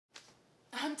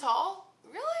I'm tall?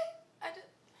 Really?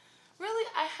 Really?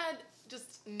 I had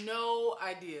just no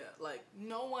idea. Like,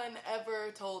 no one ever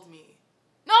told me.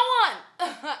 No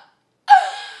one!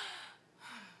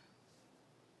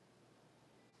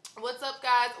 What's up,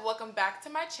 guys? Welcome back to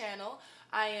my channel.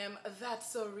 I am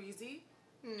That's So Reezzy,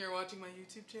 and you're watching my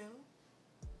YouTube channel.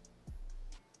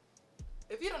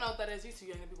 If you don't know what that is, you two,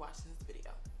 you're gonna be watching this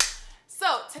video.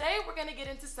 So today we're gonna get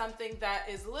into something that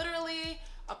is literally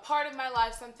a part of my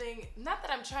life, something not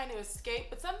that I'm trying to escape,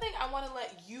 but something I want to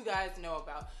let you guys know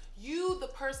about. You, the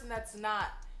person that's not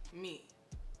me,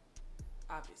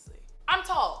 obviously. I'm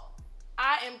tall.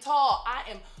 I am tall. I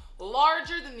am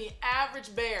larger than the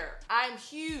average bear. I am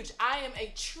huge. I am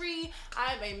a tree.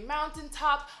 I am a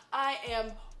mountaintop. I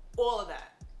am all of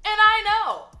that. And I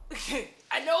know.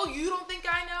 I know you don't think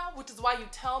I know, which is why you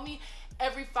tell me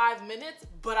every 5 minutes,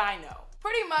 but I know.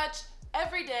 Pretty much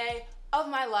every day of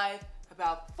my life,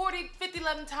 about 40, 50,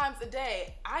 11 times a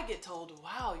day, I get told,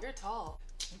 wow, you're tall.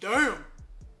 Damn.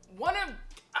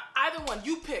 Either one,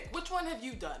 you pick. Which one have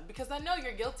you done? Because I know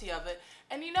you're guilty of it.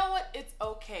 And you know what? It's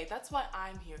okay. That's why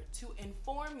I'm here, to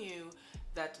inform you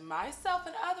that myself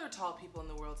and other tall people in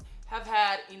the world have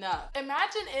had enough.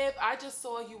 Imagine if I just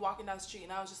saw you walking down the street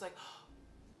and I was just like,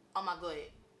 oh my God,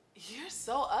 you're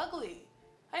so ugly.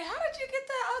 Like, how did you get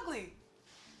that ugly?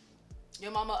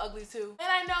 Your mama ugly too? And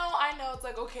I know, it's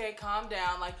like, okay, calm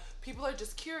down. Like, people are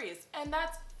just curious, and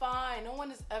that's fine. No one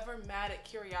is ever mad at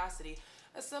curiosity.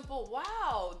 A simple,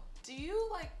 wow, do you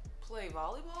like play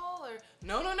volleyball? Or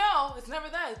no, it's never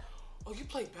that. Oh, you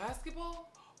play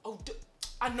basketball? Oh,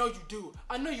 I know you do.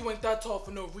 I know you ain't that tall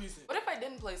for no reason. What if I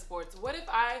didn't play sports? What if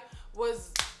I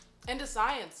was into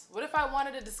science? What if I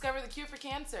wanted to discover the cure for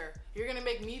cancer? You're gonna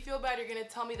make me feel bad? You're gonna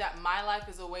tell me that my life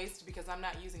is a waste because I'm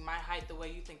not using my height the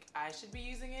way you think I should be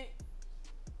using it?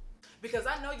 Because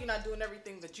I know you're not doing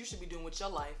everything that you should be doing with your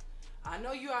life. I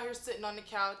know you out here sitting on the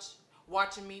couch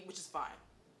watching me, which is fine.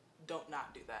 Don't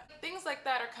not do that. Things like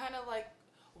that are kind of like,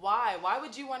 why? Why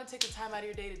would you want to take the time out of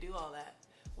your day to do all that?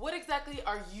 What exactly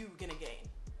are you gonna gain?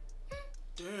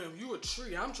 Damn, you a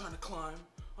tree. I'm trying to climb.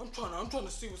 I'm trying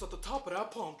to see what's at the top of that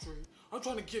palm tree. I'm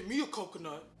trying to get me a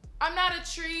coconut. I'm not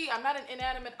a tree. I'm not an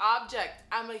inanimate object.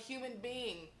 I'm a human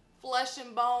being, flesh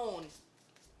and bone.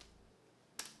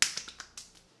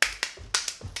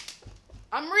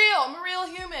 I'm real. I'm a real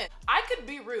human. I could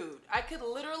be rude. I could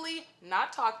literally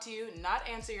not talk to you, not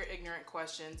answer your ignorant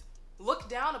questions, look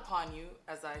down upon you,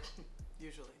 as I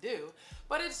usually do,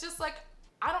 but it's just like,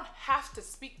 I don't have to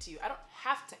speak to you. I don't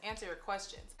have to answer your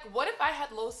questions. What if I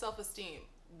had low self-esteem?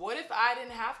 What if I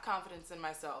didn't have confidence in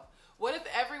myself? What if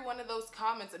every one of those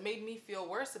comments made me feel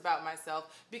worse about myself?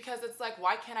 Because it's like,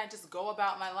 why can't I just go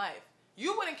about my life?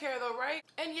 You wouldn't care though, right?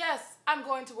 And yes, I'm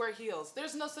going to wear heels.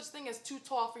 There's no such thing as too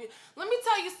tall for you. Let me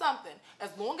tell you something. As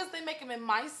long as they make them in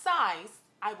my size,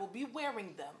 I will be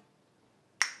wearing them.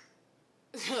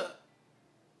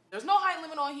 There's no height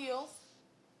limit on heels.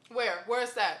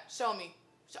 Where's that? Show me.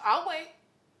 I'll wait.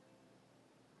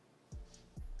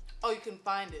 Oh, you can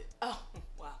find it. Oh,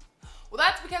 wow. Well,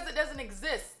 that's because it doesn't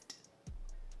exist.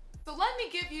 So let me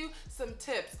give you some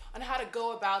tips on how to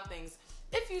go about things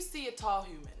if you see a tall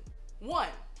human. 1,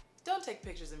 don't take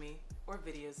pictures of me or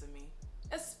videos of me,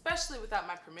 especially without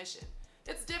my permission.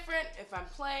 It's different if I'm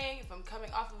playing, if I'm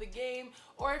coming off of a game,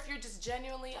 or if you're just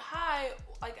genuinely, hi,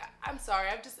 like, I'm sorry,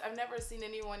 I've never seen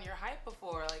anyone your height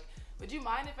before. Like, would you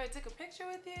mind if I took a picture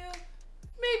with you?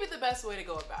 Maybe the best way to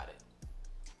go about it.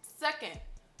 2nd,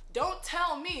 don't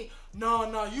tell me,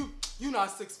 nah, you not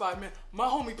 6'5", man. My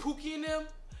homie Pookie and them,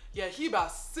 yeah, he about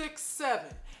 6'7".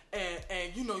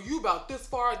 And you know, you about this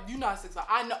far, you not 6'5".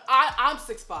 I know, I'm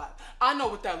 6'5". I know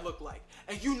what that look like.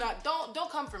 And you not, don't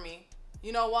come for me.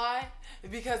 You know why?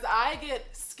 Because I get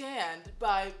scanned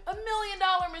by $1 million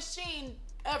machine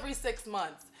every 6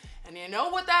 months. And you know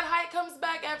what that height comes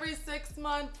back every 6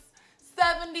 months?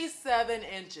 77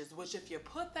 inches, which if you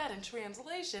put that in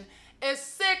translation is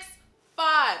 6'5".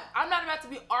 I'm not about to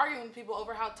be arguing with people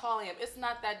over how tall I am. It's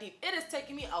not that deep. It has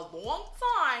taken me a long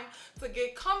time to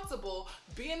get comfortable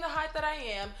being the height that I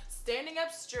am, standing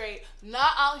up straight,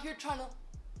 not out here trying to,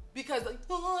 because like,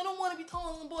 oh, I don't want to be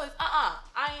taller than boys. I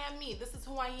am me. This is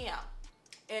who I am.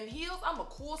 In heels, I'm a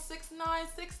cool 6'9",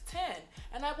 6'10",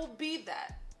 and I will be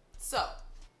that. So,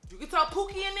 you can tell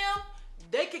Pookie and them,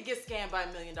 they could get scanned by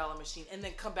 $1 million machine and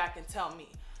then come back and tell me.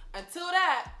 Until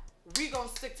that, we gonna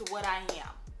stick to what I am.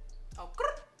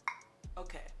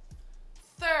 Okay.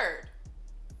 3rd,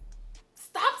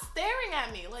 stop staring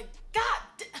at me. Like,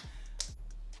 God.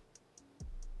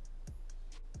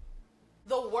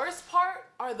 The worst part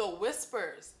are the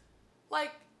whispers.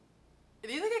 Like,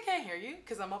 do you think I can't hear you?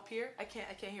 Because I'm up here. I can't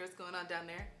hear what's going on down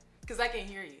there. because I can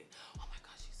hear you. Oh my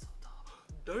God, she's so tall.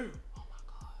 Damn. Oh my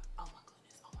God. Oh my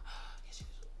goodness. Oh my. Yeah, she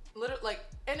was literally like,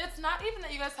 and it's not even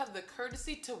that you guys have the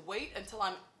courtesy to wait until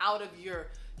I'm out of your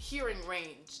hearing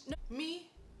range. No,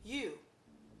 me, you.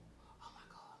 Oh my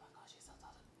God, she's so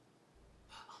tall.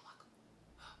 Oh my God.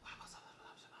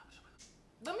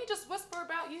 Let me just whisper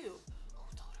about you. Who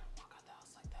told her to walk out the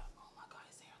house like that? Oh my God,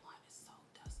 his hairline is so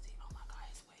dusty. Oh my God,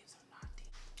 his waves are not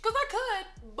deep. Because I could,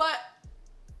 but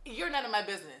you're none of my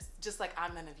business, just like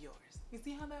I'm none of yours. You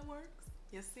see how that works?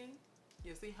 You see?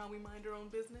 You see how we mind our own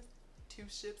business? Two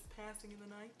ships passing in the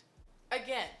night.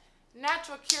 Again,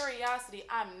 natural curiosity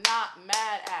I'm not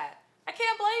mad at. I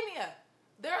can't blame you.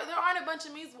 There aren't a bunch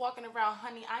of me's walking around,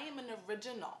 honey. I am an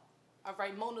original. All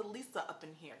right, Mona Lisa up in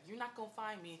here. You're not gonna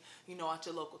find me, you know, at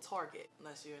your local Target.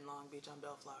 Unless you're in Long Beach on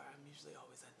Bellflower. I'm usually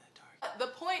always at that Target. The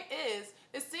point is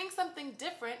seeing something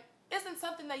different isn't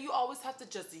something that you always have to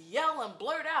just yell and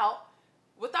blurt out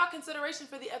without consideration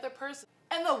for the other person.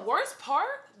 And the worst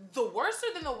part, the worser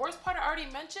than the worst part I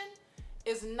already mentioned,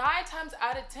 is 9 times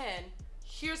out of 10,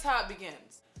 here's how it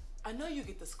begins. I know you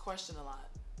get this question a lot,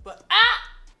 but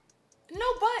no,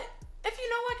 but if you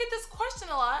know I get this question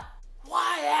a lot,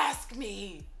 why ask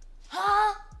me?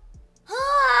 Huh?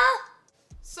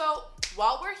 So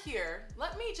while we're here,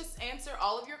 let me just answer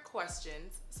all of your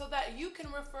questions so that you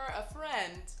can refer a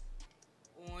friend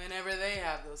whenever they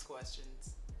have those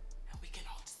questions. And we can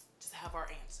all just have our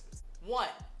answers. 1,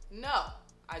 no,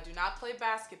 I do not play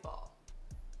basketball.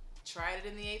 Tried it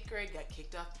in the 8th grade, got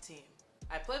kicked off the team.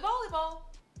 I play volleyball.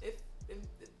 If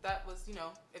that was, you know,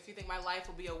 if you think my life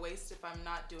will be a waste if I'm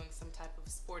not doing some type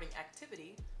of sporting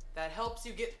activity that helps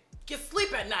you get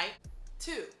sleep at night.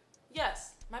 2,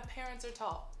 yes, my parents are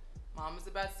tall. Mom is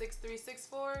about 6'3",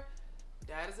 6'4".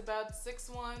 Dad is about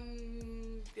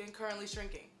 6'1", and currently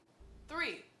shrinking.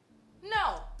 3,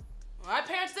 no, my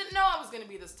parents didn't know I was gonna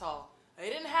be this tall. They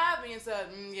didn't have me and said,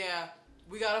 yeah,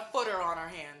 we got a footer on our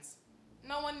hands.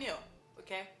 No one knew,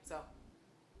 okay? So,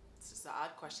 it's just an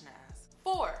odd question to ask.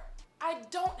 4, I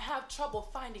don't have trouble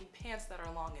finding pants that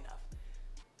are long enough.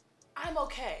 I'm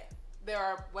okay. There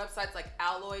are websites like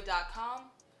alloy.com,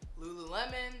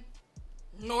 Lululemon,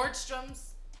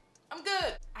 Nordstrom's. I'm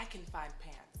good. I can find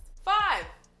pants. 5,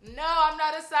 no, I'm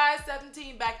not a size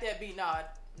 17 back there, B-Nod.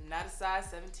 I'm not a size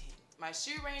 17. My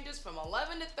shoe ranges from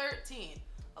 11 to 13.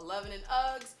 11 in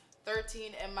Uggs,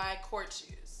 13 in my court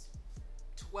shoes.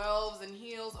 12s in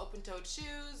heels, open-toed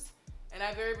shoes, and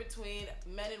I vary between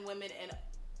men and women in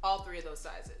all 3 of those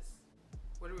sizes.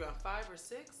 What are we on, 5 or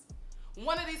 6?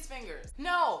 One of these fingers.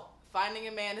 No, finding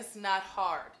a man is not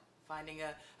hard. Finding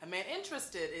a man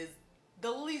interested is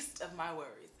the least of my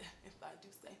worries, if I do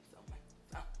say so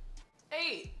myself.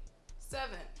 8, 7,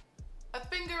 a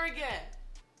finger again.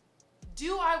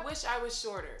 Do I wish I was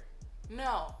shorter?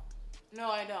 No,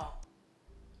 I don't.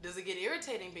 Does it get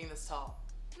irritating being this tall?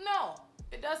 No,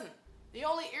 it doesn't. The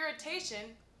only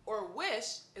irritation or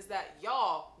wish is that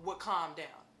y'all would calm down.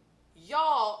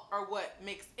 Y'all are what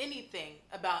makes anything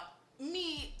about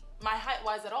me, my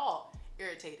height-wise at all,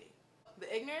 irritating.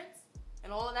 The ignorance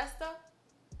and all of that stuff,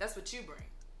 that's what you bring.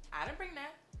 I didn't bring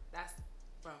that. That's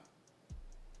from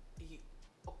you.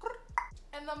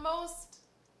 And the most,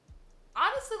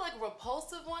 honestly, like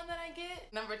repulsive one that I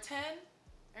get, number 10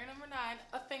 or number 9,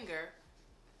 a finger.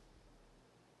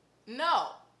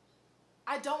 No,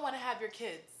 I don't want to have your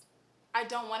kids. I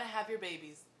don't want to have your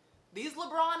babies. These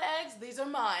LeBron eggs, these are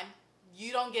mine.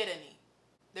 You don't get any.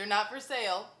 They're not for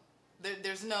sale.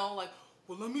 There's no like,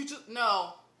 well, let me just,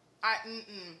 no.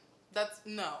 That's,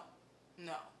 no.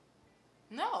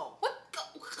 What?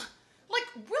 Like,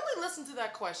 really listen to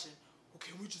that question. Well,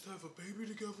 can we just have a baby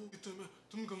together?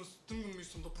 Them gonna be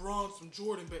some LeBron, some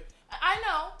Jordan, but I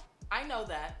know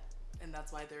that, and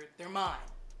that's why they're mine.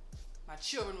 My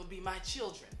children will be my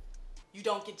children. You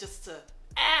don't get just to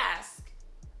ask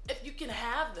if you can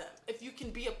have them, if you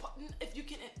can be a part, if you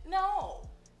can, no.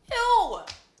 Ew.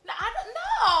 No, I don't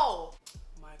know.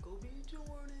 Michael B.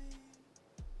 Jordan.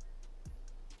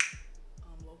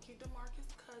 Low-key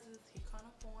DeMarcus Cousins. He kind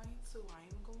of fine too, I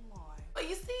ain't gonna lie. But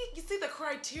you see the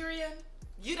criterion?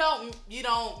 You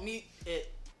don't meet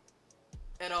it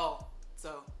at all.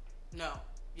 So, no,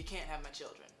 you can't have my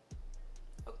children.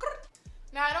 Okay.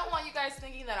 Now, I don't want you guys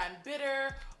thinking that I'm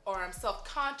bitter or I'm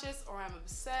self-conscious or I'm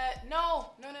upset.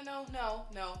 No.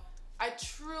 I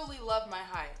truly love my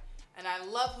height and I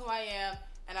love who I am,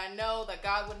 and I know that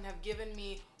God wouldn't have given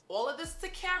me all of this to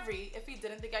carry if he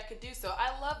didn't think I could do so.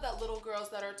 I love that little girls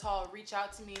that are tall reach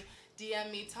out to me,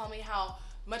 DM me, tell me how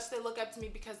much they look up to me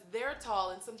because they're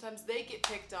tall and sometimes they get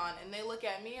picked on and they look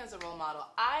at me as a role model.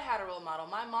 I had a role model.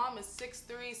 My mom is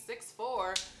 6'3",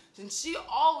 6'4", And she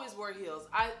always wore heels.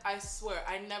 I swear,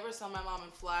 I never saw my mom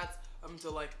in flats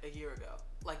until like a year ago.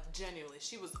 Like genuinely,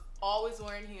 she was always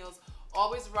wearing heels,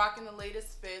 always rocking the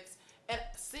latest fits. And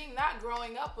seeing that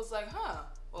growing up was like,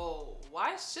 well,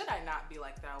 why should I not be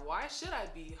like that? Why should I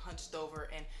be hunched over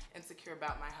and insecure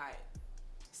about my height?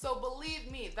 So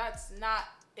believe me, that's not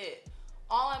it.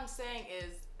 All I'm saying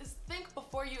is think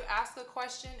before you ask a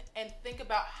question and think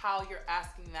about how you're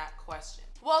asking that question.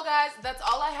 Well guys, that's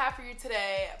all I have for you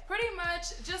today. Pretty much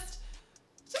just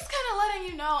kind of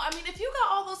letting you know. I mean, if you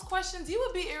got all those questions, you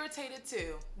would be irritated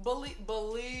too.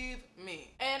 Believe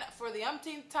me. And for the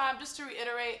umpteenth time, just to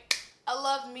reiterate, I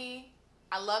love me.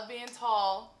 I love being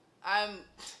tall. I'm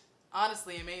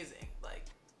honestly amazing. Like,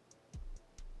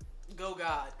 go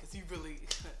God, because he really,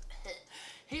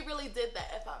 he really did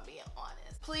that if I'm being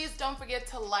honest. Please don't forget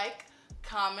to like,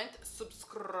 comment,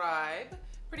 subscribe.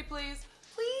 Pretty please.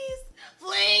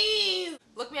 Please.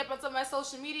 Look me up on some of my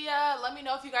social media. Let me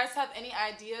know if you guys have any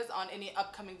ideas on any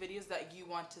upcoming videos that you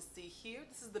want to see here.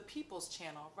 This is the people's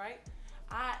channel, right?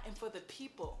 I am for the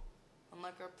people,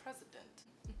 unlike our president.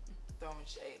 Throwing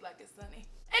shade like it's sunny.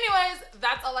 Anyways,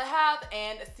 that's all I have,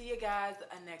 and see you guys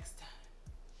next time.